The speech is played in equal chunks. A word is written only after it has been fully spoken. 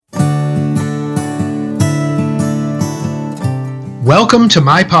Welcome to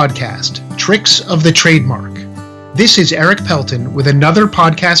my podcast, Tricks of the Trademark. This is Eric Pelton with another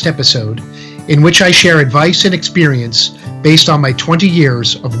podcast episode in which I share advice and experience based on my 20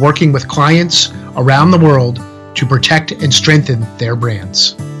 years of working with clients around the world to protect and strengthen their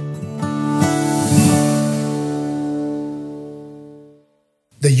brands.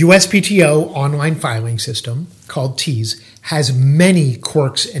 The USPTO online filing system, called TEAS, has many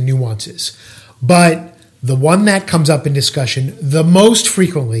quirks and nuances, but the one that comes up in discussion the most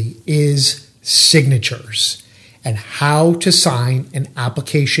frequently is signatures and how to sign an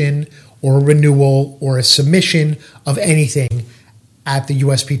application or a renewal or a submission of anything at the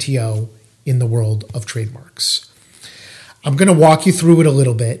USPTO in the world of trademarks. I'm going to walk you through it a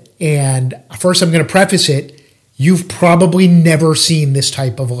little bit, and first I'm going to preface it. You've probably never seen this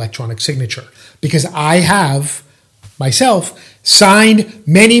type of electronic signature because I have myself signed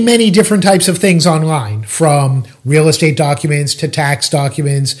many different types of things online, from real estate documents to tax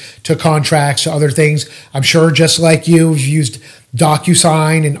documents to contracts to other things. I'm sure just like you've used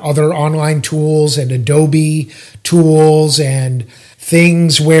DocuSign and other online tools and Adobe tools and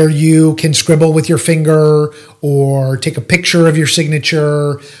things where you can scribble with your finger or take a picture of your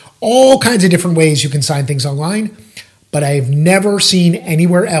signature, all kinds of different ways you can sign things online. But I've never seen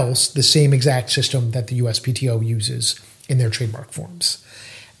anywhere else the same exact system that the USPTO uses in their trademark forms.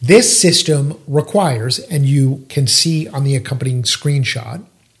 This system requires, and you can see on the accompanying screenshot,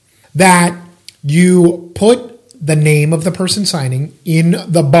 that you put the name of the person signing in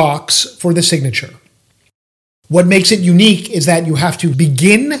the box for the signature. What makes it unique is that you have to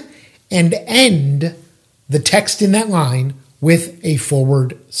begin and end the text in that line with a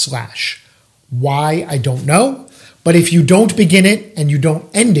 /. Why, I don't know. But if you don't begin it and you don't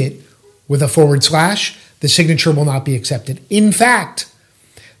end it with a /, the signature will not be accepted. In fact,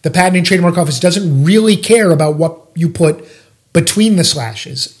 the Patent and Trademark Office doesn't really care about what you put between the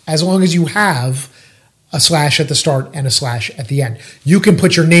slashes, as long as you have a / at the start and a / at the end. You can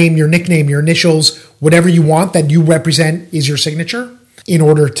put your name, your nickname, your initials, whatever you want that you represent is your signature in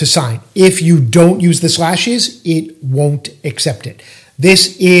order to sign. If you don't use the slashes, it won't accept it.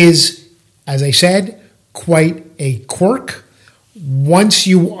 This is, as I said, quite a quirk. Once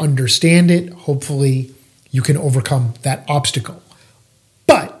you understand it, hopefully you can overcome that obstacle.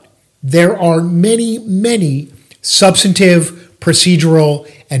 But there are many substantive, procedural,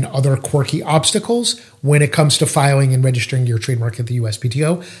 and other quirky obstacles when it comes to filing and registering your trademark at the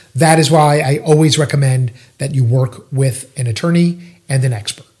USPTO. That is why I always recommend that you work with an attorney and an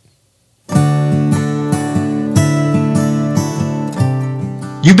expert.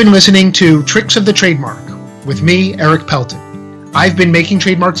 You've been listening to Tricks of the Trademark with me, Eric Pelton. I've been making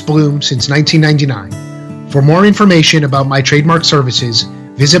trademarks bloom since 1999. For more information about my trademark services,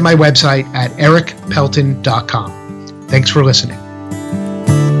 visit my website at ericpelton.com. Thanks for listening.